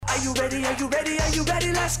you ready? Are you ready? Are you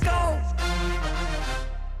ready? Let's go!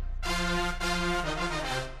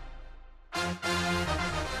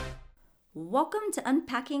 Welcome to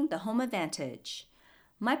Unpacking the Home Advantage.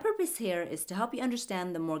 My purpose here is to help you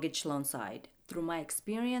understand the mortgage loan side through my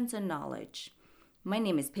experience and knowledge. My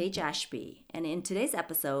name is Paige Ashby, and in today's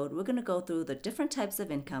episode, we're going to go through the different types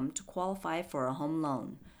of income to qualify for a home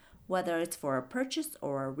loan, whether it's for a purchase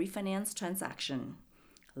or a refinance transaction.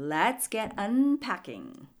 Let's get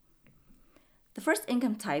unpacking. The first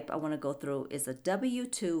income type I want to go through is a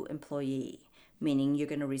W-2 employee, meaning you're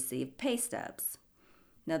going to receive pay stubs.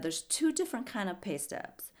 Now, there's two different kind of pay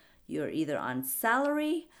stubs. You're either on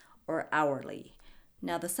salary or hourly.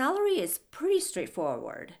 Now, the salary is pretty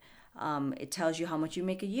straightforward. It tells you how much you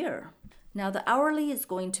make a year. Now, the hourly is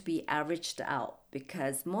going to be averaged out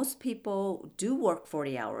because most people do work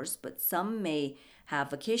 40 hours, but some may have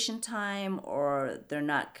vacation time or they're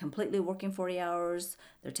not completely working 40 hours.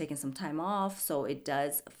 They're taking some time off, so it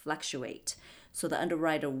does fluctuate. So the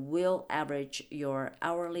underwriter will average your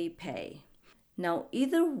hourly pay. Now,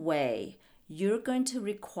 either way, you're going to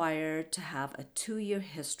require to have a 2-year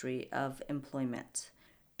history of employment.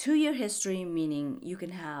 2-year history meaning you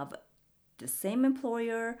can have the same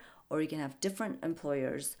employer or you can have different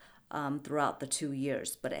employers throughout the 2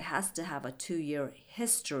 years, but it has to have a 2-year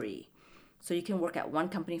history. So you can work at one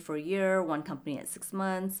company for a year, one company at 6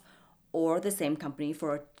 months, or the same company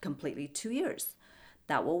for completely 2 years.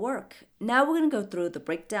 That will work. Now we're going to go through the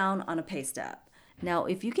breakdown on a pay stub. Now,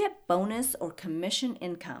 if you get bonus or commission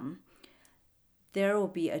income, there will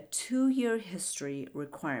be a 2-year history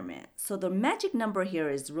requirement. So the magic number here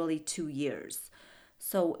is really 2 years.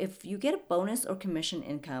 So if you get a bonus or commission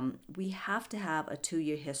income, we have to have a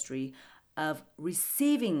 2-year history of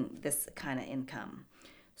receiving this kind of income.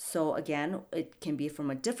 So again, it can be from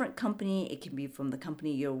a different company, it can be from the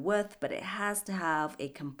company you're with, but it has to have a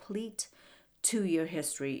complete 2-year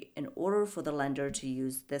history in order for the lender to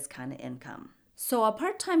use this kind of income. So a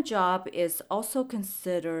part-time job is also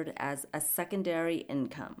considered as a secondary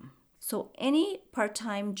income. So any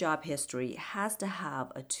part-time job history has to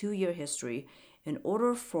have a 2-year history in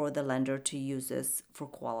order for the lender to use this for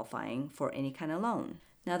qualifying for any kind of loan.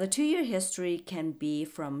 Now the 2-year history can be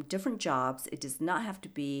from different jobs. It does not have to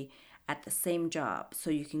be at the same job.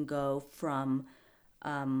 So you can go from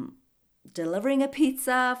delivering a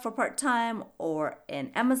pizza for part-time or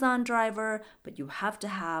an Amazon driver, but you have to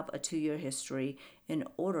have a 2-year history in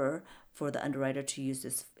order for the underwriter to use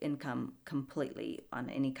this income completely on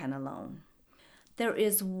any kind of loan. There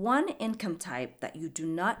is one income type that you do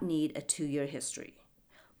not need a 2-year history.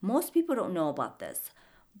 Most people don't know about this,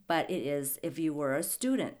 but it is if you were a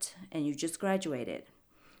student and you just graduated.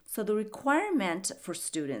 So the requirement for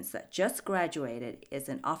students that just graduated is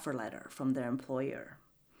an offer letter from their employer,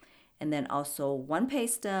 and then also one pay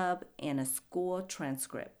stub and a school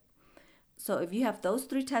transcript. So if you have those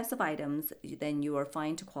 3 types of items, then you are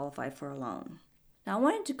fine to qualify for a loan. Now I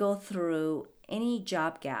wanted to go through any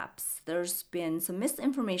job gaps. There's been some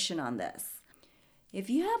misinformation on this. If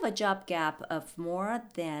you have a job gap of more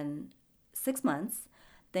than 6 months,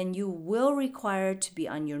 then you will require to be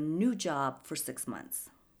on your new job for 6 months.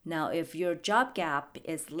 Now, if your job gap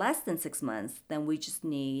is less than 6 months, then we just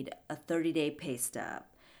need a 30-day pay stub.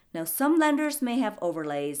 Now, some lenders may have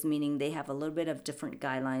overlays, meaning they have a little bit of different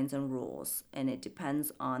guidelines and rules, and it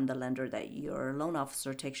depends on the lender that your loan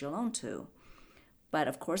officer takes your loan to. But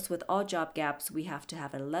of course, with all job gaps, we have to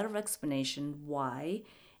have a letter of explanation why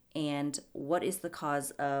and what is the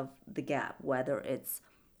cause of the gap, whether it's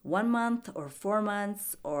 1 month or 4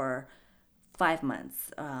 months or 5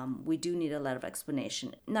 months. We do need a letter of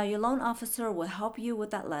explanation. Now, your loan officer will help you with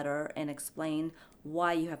that letter and explain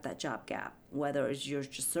why you have that job gap, whether it's you're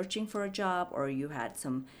just searching for a job or you had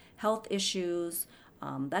some health issues.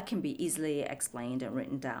 That can be easily explained and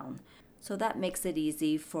written down. So that makes it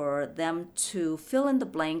easy for them to fill in the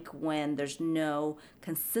blank when there's no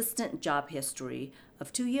consistent job history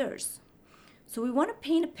of 2 years. So we want to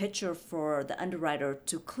paint a picture for the underwriter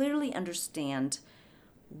to clearly understand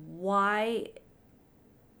why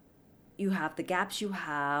you have the gaps you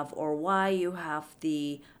have, or why you have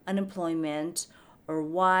the unemployment, or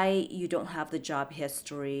why you don't have the job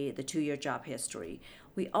history, the 2-year job history.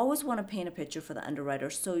 We always want to paint a picture for the underwriter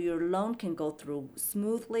so your loan can go through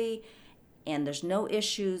smoothly and there's no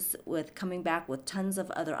issues with coming back with tons of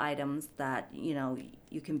other items that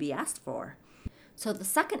you can be asked for. So the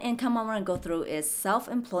second income I want to go through is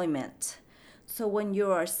self-employment. So when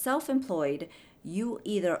you are self-employed, you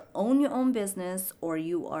either own your own business or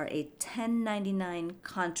you are a 1099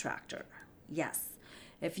 contractor. Yes,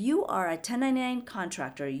 if you are a 1099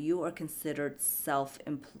 contractor, you are considered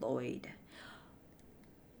self-employed.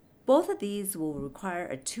 Both of these will require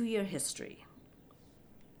a 2-year history.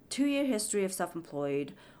 2-year history of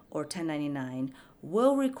self-employed or 1099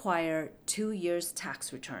 will require 2 years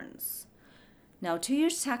tax returns. Now, 2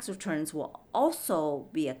 years tax returns will also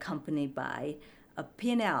be accompanied by a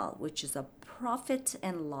P&L, which is a profit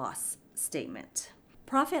and loss statement.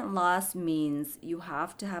 Profit and loss means you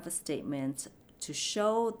have to have a statement to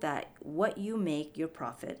show that what you make, your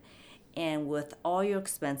profit, and with all your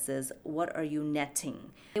expenses, what are you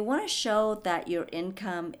netting? They want to show that your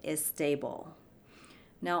income is stable.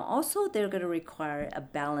 Now, also, they're going to require a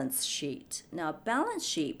balance sheet. Now, a balance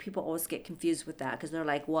sheet, people always get confused with that because they're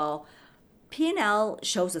like, well, P&L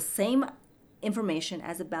shows the same information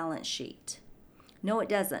as a balance sheet. No, it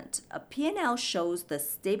doesn't. A P&L shows the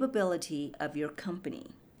stability of your company.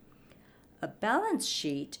 A balance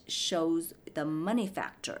sheet shows the money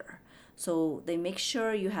factor. So they make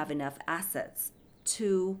sure you have enough assets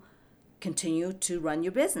to continue to run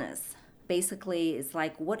your business. Basically, it's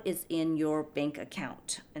like what is in your bank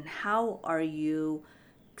account and how are you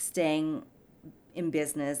staying in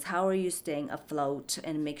business, how are you staying afloat,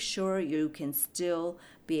 and make sure you can still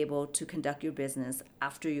be able to conduct your business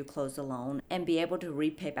after you close the loan and be able to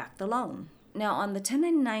repay back the loan. Now, on the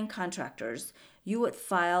 1099 contractors, you would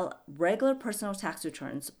file regular personal tax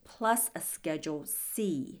returns plus a Schedule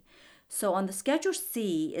C. So on the Schedule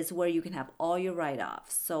C is where you can have all your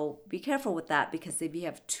write-offs. So be careful with that because if you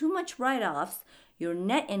have too much write-offs, your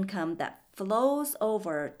net income that flows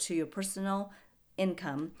over to your personal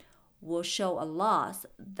income will show a loss.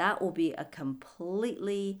 That will be a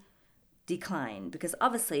completely decline because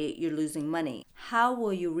obviously you're losing money. How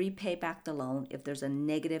will you repay back the loan if there's a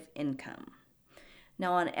negative income?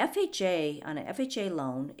 Now on an FHA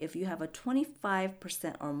loan, if you have a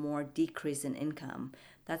 25% or more decrease in income,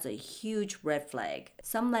 that's a huge red flag.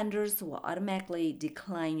 Some lenders will automatically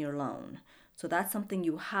decline your loan. So that's something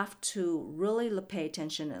you have to really pay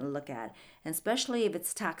attention and look at. And especially if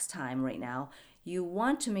it's tax time right now, you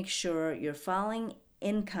want to make sure you're filing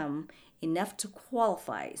income enough to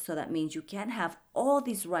qualify. So that means you can't have all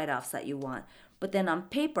these write-offs that you want, but then on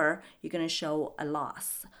paper, you're going to show a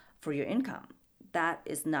loss for your income. That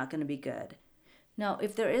is not going to be good. Now,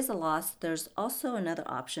 if there is a loss, there's also another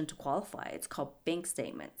option to qualify. It's called bank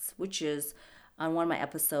statements, which is on one of my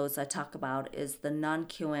episodes I talk about is the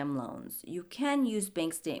non-QM loans. You can use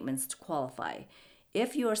bank statements to qualify.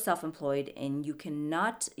 If you are self-employed and you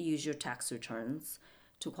cannot use your tax returns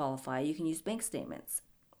to qualify, you can use bank statements.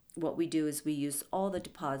 What we do is we use all the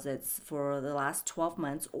deposits for the last 12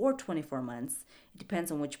 months or 24 months. It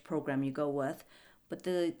depends on which program you go with. But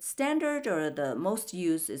the standard or the most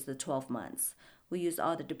used is the 12 months. We use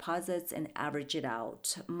all the deposits and average it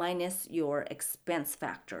out minus your expense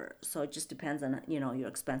factor. So it just depends on, your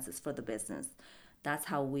expenses for the business. That's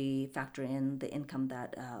how we factor in the income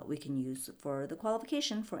that we can use for the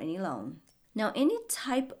qualification for any loan. Now, any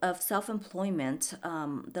type of self-employment,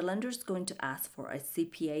 the lender is going to ask for a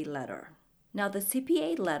CPA letter. Now, the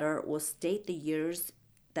CPA letter will state the years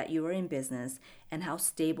that you are in business and how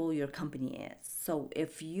stable your company is. So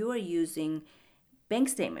if you are using bank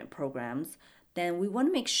statement programs, then we want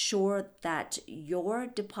to make sure that your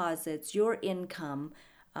deposits, your income,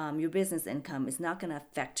 your business income is not going to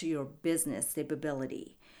affect your business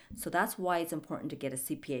stability. So that's why it's important to get a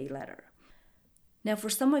CPA letter. Now, for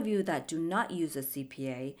some of you that do not use a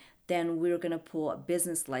CPA, then we're going to pull a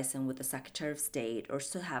business license with the Secretary of State or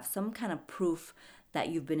to have some kind of proof that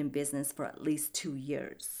you've been in business for at least 2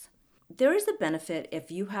 years. There is a benefit if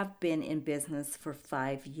you have been in business for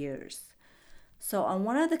 5 years. So on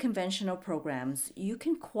one of the conventional programs, you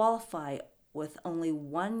can qualify with only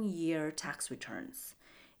 1 year tax returns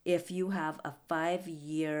if you have a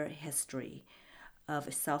 5-year history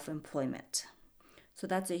of self-employment. So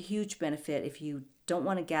that's a huge benefit if you don't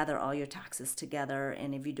want to gather all your taxes together,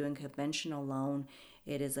 and if you're doing a conventional loan,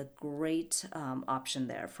 it is a great option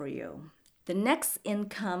there for you. The next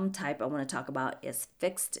income type I want to talk about is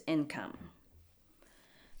fixed income.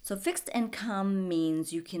 So fixed income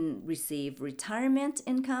means you can receive retirement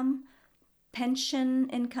income, pension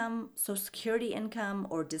income, Social Security income,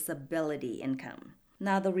 or disability income.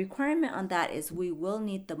 Now the requirement on that is we will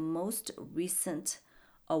need the most recent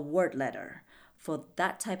award letter for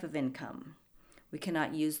that type of income. We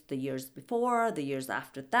cannot use the years before, the years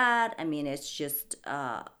after that. I mean, it's just,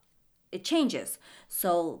 it changes.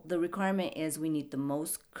 So the requirement is we need the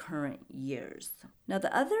most current years. Now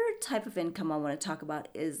the other type of income I want to talk about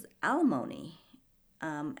is alimony.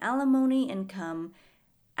 Alimony income,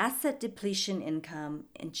 asset depletion income,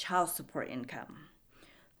 and child support income.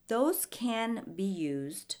 Those can be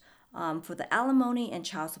used for the alimony and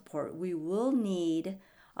child support. We will need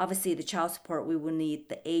Obviously, the child support, we will need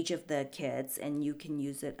the age of the kids, and you can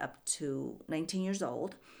use it up to 19 years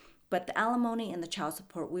old. But the alimony and the child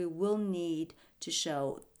support, we will need to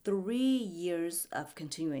show 3 years of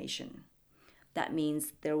continuation. That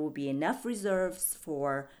means there will be enough reserves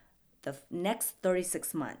for the next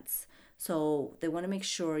 36 months. So they want to make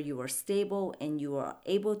sure you are stable and you are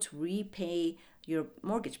able to repay your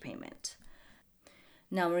mortgage payment.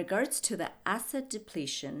 Now, in regards to the asset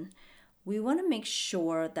depletion, we want to make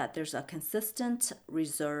sure that there's a consistent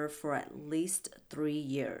reserve for at least 3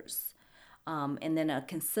 years. And then a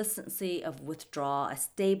consistency of withdrawal, a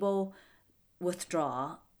stable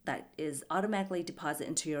withdrawal that is automatically deposited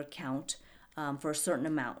into your account for a certain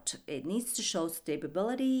amount. It needs to show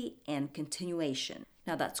stability and continuation.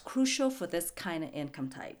 Now, that's crucial for this kind of income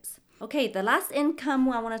types. Okay, the last income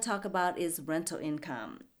I want to talk about is rental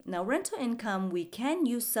income. Now, rental income, we can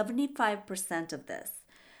use 75% of this,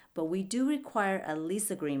 but we do require a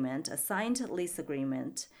lease agreement, a signed lease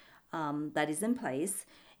agreement that is in place.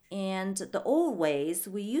 And the old ways,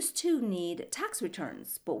 we used to need tax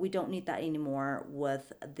returns, but we don't need that anymore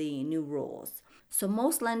with the new rules. So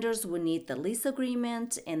most lenders will need the lease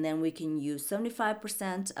agreement, and then we can use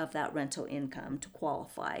 75% of that rental income to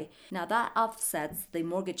qualify. Now that offsets the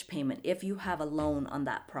mortgage payment if you have a loan on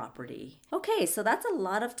that property. Okay, so that's a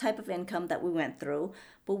lot of type of income that we went through,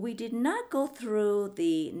 but we did not go through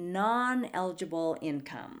the non-eligible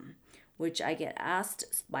income, which I get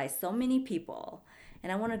asked by so many people.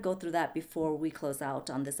 And I want to go through that before we close out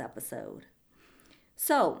on this episode.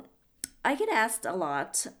 So I get asked a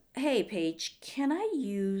lot, hey, Paige, can I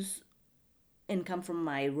use income from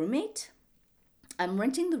my roommate? I'm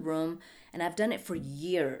renting the room and I've done it for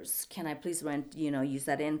years. Can I please use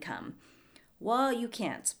that income? Well, you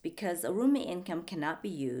can't, because a roommate income cannot be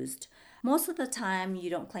used. Most of the time, you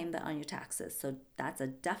don't claim that on your taxes. So that's a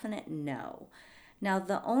definite no. Now,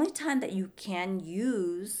 the only time that you can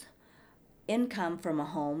use income from a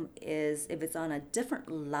home is if it's on a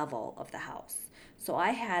different level of the house. So I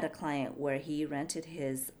had a client where he rented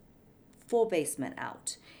his full basement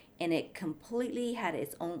out and it completely had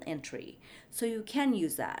its own entry. So you can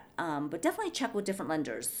use that, but definitely check with different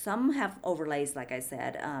lenders. Some have overlays, like I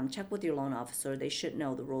said. Check with your loan officer. They should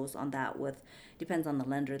know the rules on that. Depends on the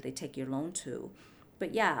lender they take your loan to.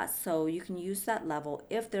 But yeah, so you can use that level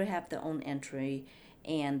if they have their own entry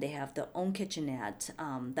and they have their own kitchenette,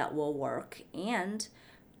 that will work, and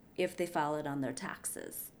if they file it on their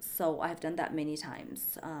taxes. So I've done that many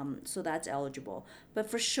times, so that's eligible. But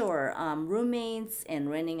for sure, roommates and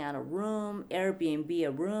renting out a room, Airbnb a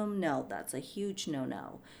room, no, that's a huge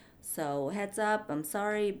no-no. So heads up, I'm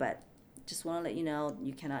sorry, but just want to let you know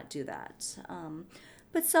you cannot do that.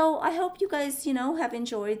 But so I hope you guys, have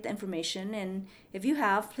enjoyed the information. And if you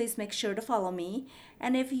have, please make sure to follow me.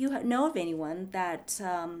 And if you know of anyone that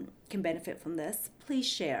can benefit from this, please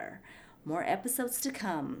share. More episodes to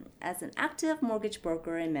come. As an active mortgage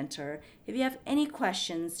broker and mentor, if you have any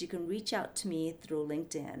questions, you can reach out to me through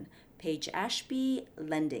LinkedIn, Paige Ashby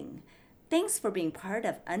Lending. Thanks for being part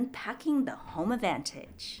of Unpacking the Home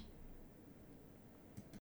Advantage.